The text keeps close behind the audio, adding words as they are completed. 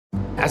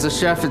As a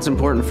chef, it's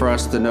important for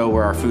us to know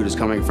where our food is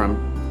coming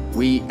from.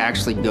 We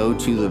actually go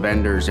to the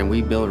vendors and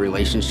we build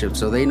relationships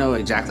so they know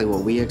exactly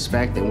what we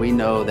expect, and we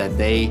know that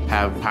they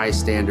have high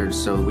standards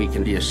so we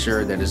can be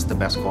assured that it's the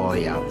best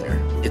quality out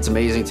there. It's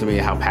amazing to me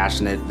how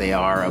passionate they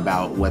are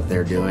about what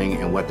they're doing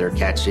and what they're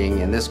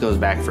catching, and this goes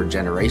back for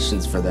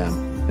generations for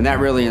them. And that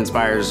really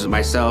inspires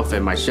myself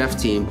and my chef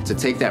team to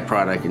take that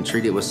product and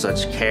treat it with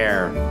such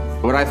care.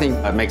 What I think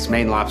makes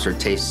Maine lobster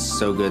taste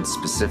so good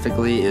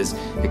specifically is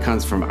it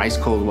comes from ice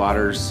cold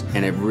waters,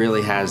 and it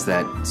really has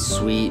that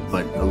sweet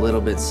but a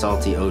little bit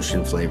salty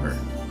ocean flavor.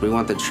 We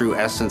want the true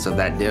essence of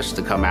that dish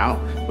to come out.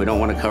 We don't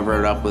want to cover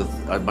it up with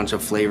a bunch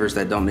of flavors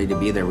that don't need to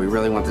be there. We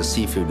really want the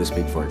seafood to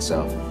speak for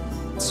itself.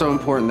 It's so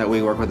important that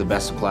we work with the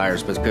best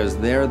suppliers because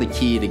they're the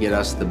key to get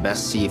us the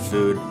best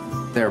seafood.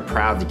 They're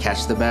proud to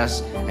catch the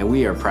best, and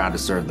we are proud to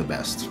serve the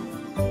best.